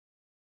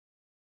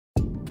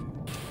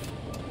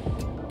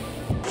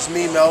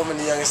me, Melvin,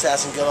 the young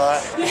assassin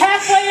Guillard. You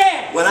halfway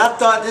there. When I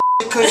thought this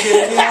couldn't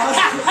get any harder,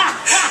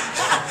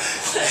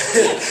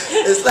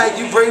 it's like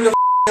you bring the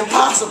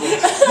impossible.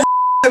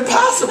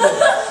 Impossible.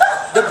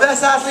 The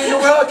best athlete in the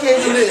world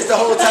can't do this the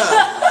whole time.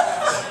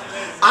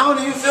 I don't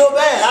even feel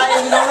bad. I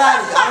ain't even gonna lie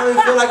to you. I don't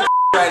even feel like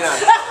right now.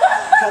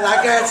 Cause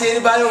I guarantee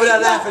anybody over there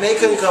laughing, they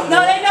couldn't come.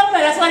 No, they know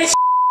better. That's why they.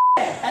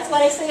 That's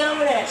why they sing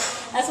over there.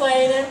 That's why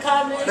they didn't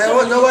call me.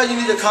 Man, nobody, you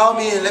need to call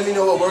me and let me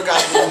know what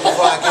workout to do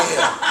before I get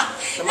here.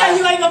 Now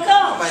you ain't gonna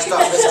come. I might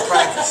start missing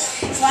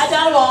practice. Slide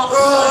down the wall.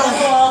 Down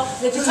the wall.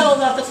 Get your toes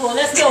off the floor.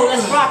 Let's go.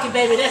 Let's rock it,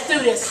 baby. Let's do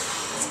this.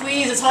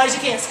 Squeeze as hard as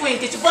you can.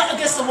 Squeeze. Get your butt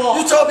against the wall.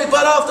 You told me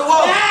butt off the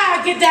wall. Ah,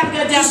 get down,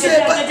 get down,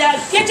 get down, get down.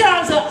 Get your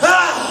arms up.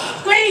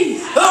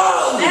 Squeeze.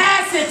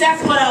 That's it.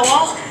 That's what I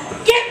want.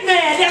 Get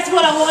mad. That's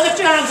what I want. Lift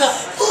your arms up.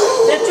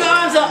 Lift your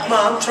arms up.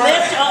 Mom, I'm trying.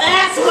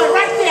 That's what,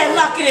 right there.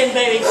 Lock it in,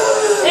 baby.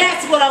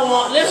 That's what I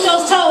want. Lift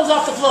those toes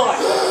off the floor.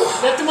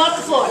 Lift them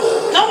off the floor.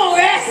 Come on,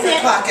 that's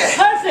it.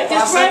 Perfect.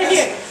 It's right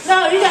here.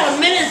 No, you got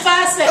 1 minute and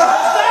 5 seconds.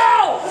 Let's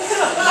go.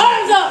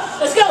 Arms up.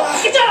 Let's go.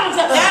 Get your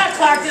arms up. Now,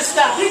 Clark, just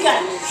stop. You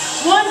got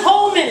 1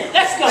 whole minute.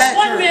 Let's go.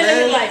 1 minute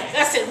in your life.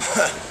 That's it.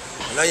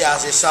 I know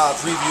y'all just saw a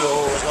preview of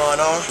what was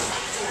going on.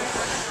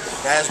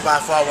 That is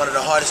by far one of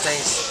the hardest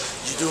things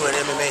you do in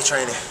MMA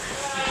training.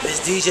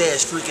 This DJ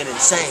is freaking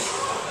insane.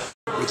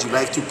 Would you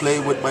like to play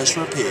with my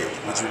shrimp head?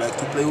 Would you like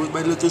to play with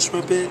my little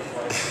shrimp head?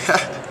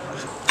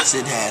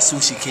 Sitting here at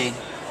Sushi King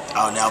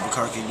out in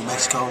Albuquerque, New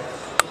Mexico.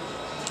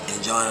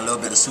 Enjoying a little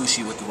bit of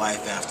sushi with the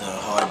wife after a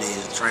hard day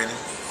of training.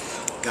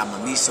 Got my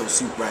miso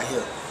soup right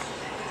here.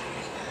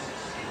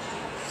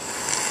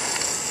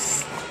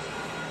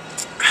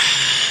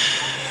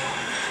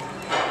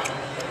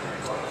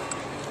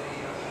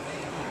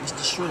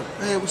 Mr. Shrimp.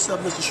 Hey, what's up,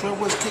 Mr. Shrimp?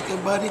 What's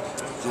kicking, buddy?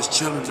 Just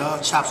chilling,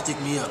 dog. Chopstick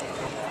me up.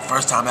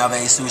 First time I ever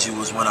ate sushi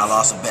was when I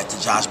lost a bet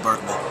to Josh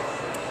Berkman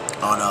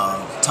on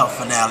Tough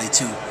Finale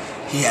 2.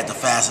 He had the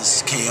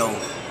fastest KO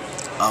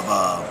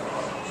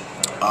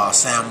of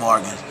Sam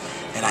Morgan,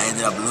 and I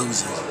ended up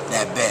losing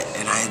that bet,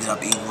 and I ended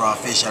up eating raw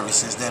fish ever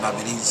since then. I've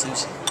been eating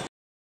sushi.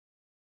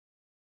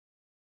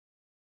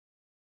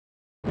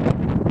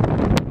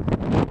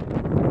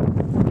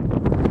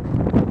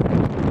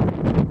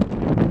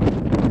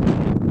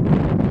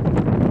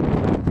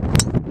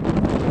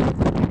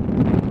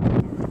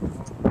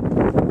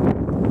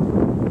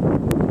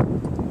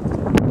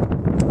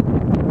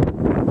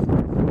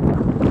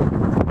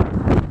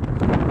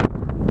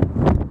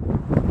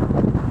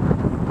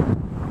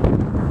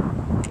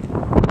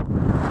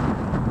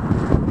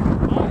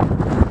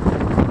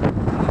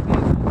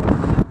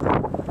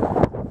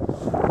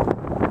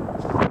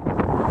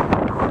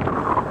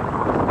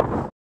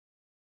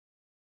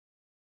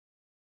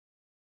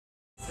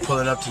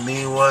 Pulling up to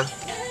mean one,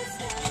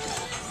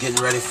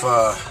 getting ready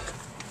for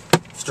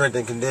strength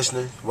and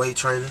conditioning, weight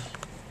training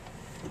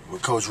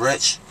with Coach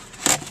Rich.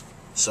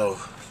 So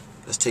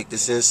let's take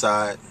this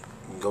inside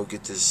and go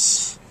get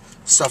this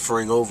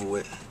suffering over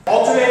with.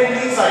 Alternating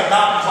knees like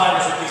mountain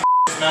climbers with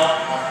these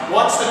now.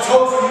 Watch the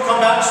toes when you come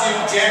back so you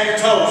don't jam your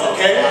toes,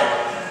 okay?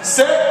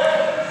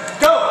 Set,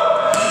 go!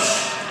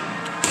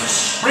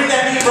 Bring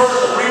that knee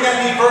vertical, bring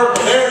that knee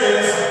vertical. There it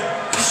is.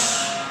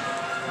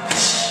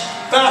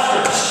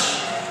 Faster.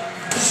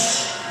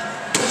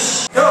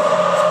 Go!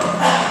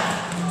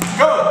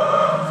 Go!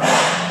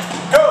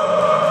 Go!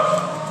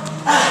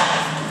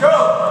 Go!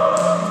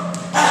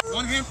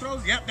 One hand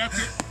throws, yep, that's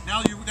it.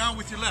 Now you down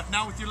with your left,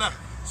 now with your left.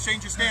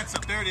 Change your stance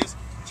up, there it is.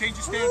 Change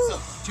your stance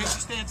up, change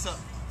your stance up.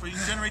 For you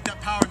to generate that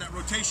power and that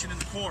rotation in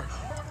the core.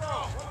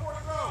 One more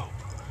to go.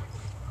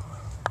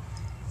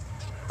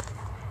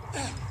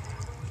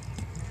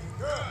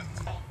 Good.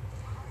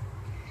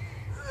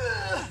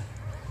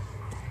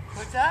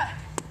 What's that?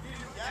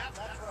 Yeah,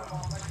 that's what I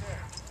want right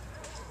there.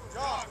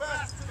 Jog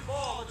fast to the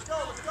ball. Let's go,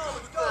 let's go,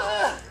 let's go.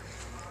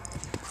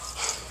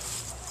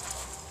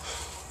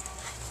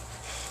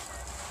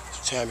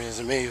 Champions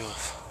of me.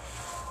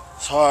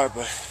 It's hard,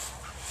 but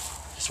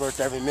it's worth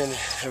every minute,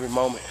 every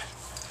moment.